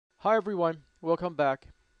Hi everyone, welcome back.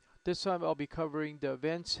 This time I'll be covering the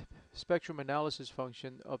advanced spectrum analysis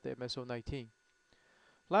function of the MSO-19.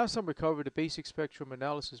 Last time we covered the basic spectrum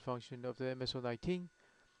analysis function of the MSO-19.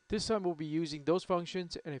 This time we'll be using those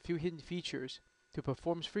functions and a few hidden features to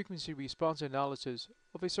perform frequency response analysis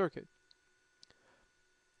of a circuit.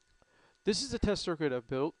 This is the test circuit I've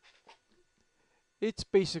built. It's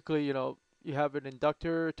basically, you have an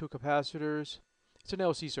inductor, two capacitors. It's an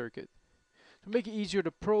LC circuit. To make it easier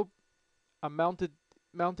to probe, I mounted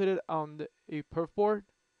it on a perf board,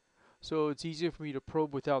 so it's easier for me to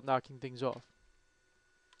probe without knocking things off.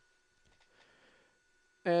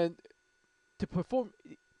 And to perform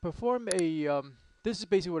a this is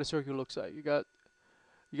basically what a circuit looks like. You got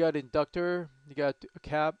an inductor, you got a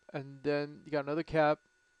cap, and then you got another cap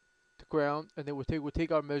to ground, and then we'll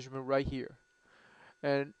take our measurement right here.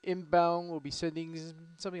 And inbound we'll be sending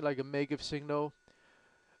something like a meg of signal.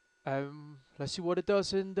 Let's see what it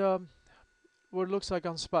does and what it looks like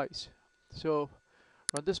on Spice. So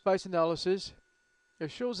run the Spice analysis.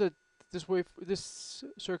 It shows that this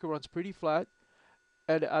circuit runs pretty flat.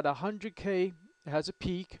 At 100K, it has a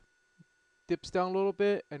peak, dips down a little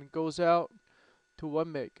bit, and goes out to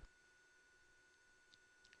 1 meg.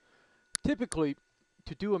 Typically,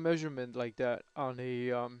 to do a measurement like that on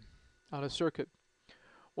a circuit,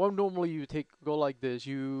 normally you go like this.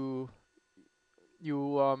 You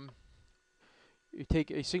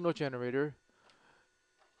take a signal generator,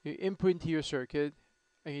 you input into your circuit,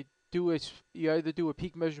 and you either do a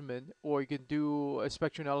peak measurement or you can do a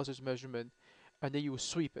spectrum analysis measurement, and then you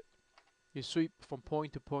sweep it. You sweep from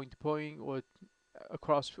point to point to point or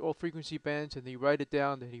across all frequency bands, and then you write it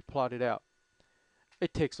down, and you plot it out.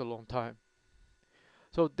 It takes a long time.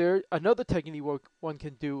 So another technique one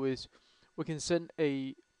can do is we can send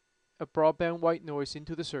a broadband white noise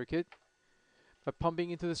into the circuit by pumping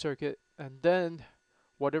into the circuit, and then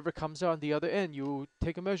whatever comes out on the other end, you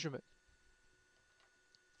take a measurement.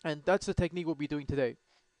 And that's the technique we'll be doing today.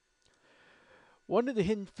 One of the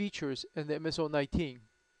hidden features in the MSO-19,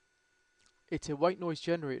 it's a white noise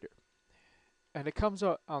generator, and it comes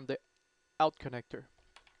out on the out connector.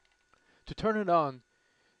 To turn it on,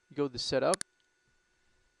 you go to setup,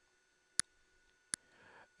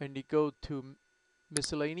 and you go to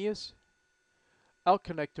miscellaneous, out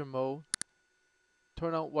connector mode,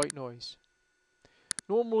 turn on white noise.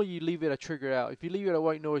 Normally you leave it at trigger out. If you leave it at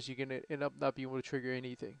white noise, you're going to end up not being able to trigger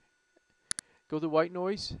anything. Go to white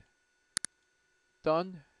noise,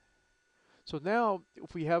 done. So now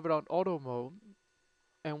if we have it on auto mode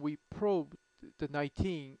and we probe the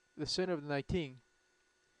center of the 19,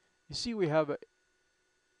 you see we have a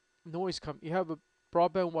noise you have a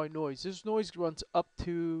broadband white noise. This noise runs up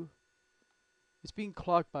to, it's being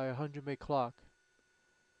clocked by a 100 meg clock.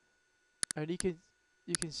 And you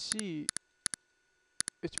can see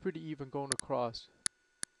it's pretty even going across.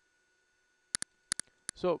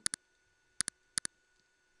 So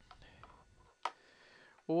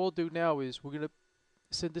what we'll do now is we're going to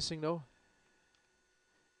send the signal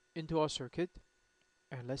into our circuit,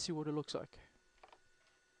 and let's see what it looks like.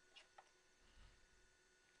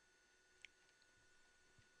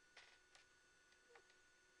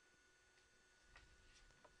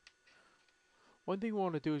 One thing we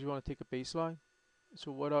want to do is we want to take a baseline.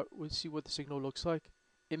 So we'll see what the signal looks like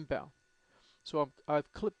inbound. So I've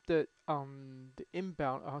clipped it on the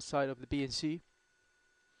inbound outside of the BNC.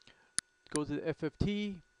 Go to the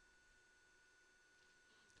FFT, do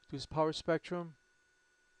this power spectrum,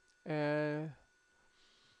 and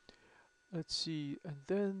let's see, and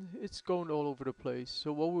then it's going all over the place.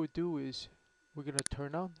 So what we'll do is we're gonna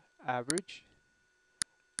turn on average.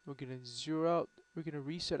 We're gonna zero out. We're gonna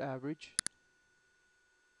reset average.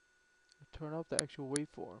 Turn off the actual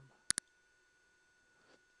waveform.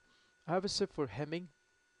 I have it set for hemming.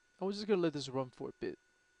 I was just gonna let this run for a bit.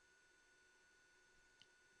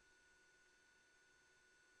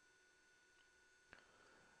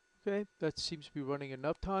 Okay, that seems to be running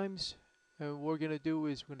enough times. And what we're gonna do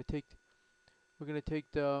is we're gonna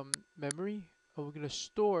take the memory, and we're gonna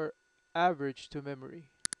store average to memory.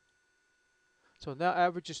 So now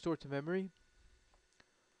average is stored to memory.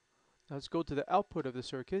 Now let's go to the output of the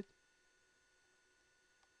circuit.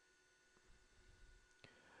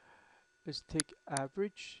 Let's take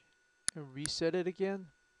average and reset it again.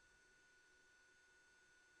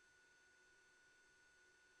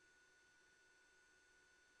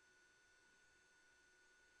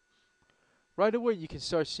 Right away you can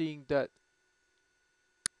start seeing that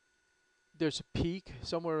there's a peak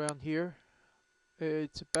somewhere around here.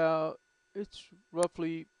 It's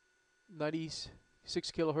roughly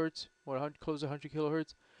 96 kilohertz or close to 100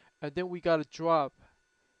 kilohertz, and then we got a drop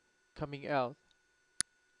coming out.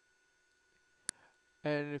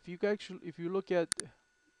 And if you look at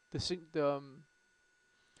the SPI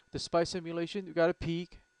simulation, we got a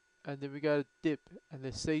peak, and then we got a dip, and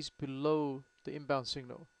it stays below the inbound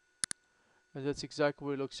signal, and that's exactly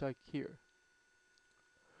what it looks like here.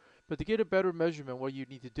 But to get a better measurement, what you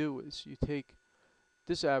need to do is you take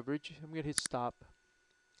this average. I'm gonna hit stop.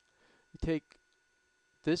 You take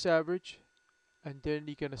this average, and then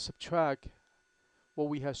you're gonna subtract what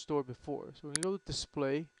we had stored before. So when you go to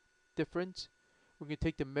display difference, we're gonna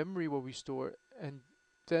take the memory what we store, and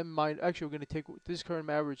then actually we're gonna take this current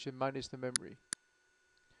average and minus the memory,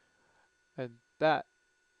 and that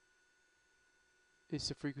is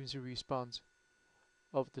the frequency response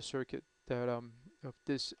of the circuit that of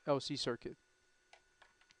this LC circuit,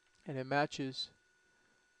 and it matches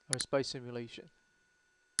our SPICE simulation.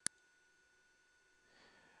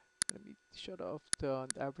 Let me shut off the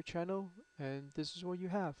average channel, and this is what you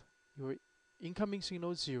have. Your incoming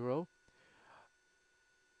signal is 0.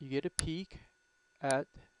 You get a peak at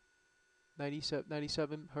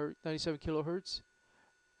 97 kilohertz,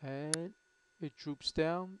 and it droops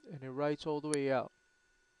down and it rides all the way out.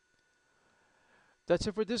 That's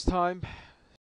it for this time.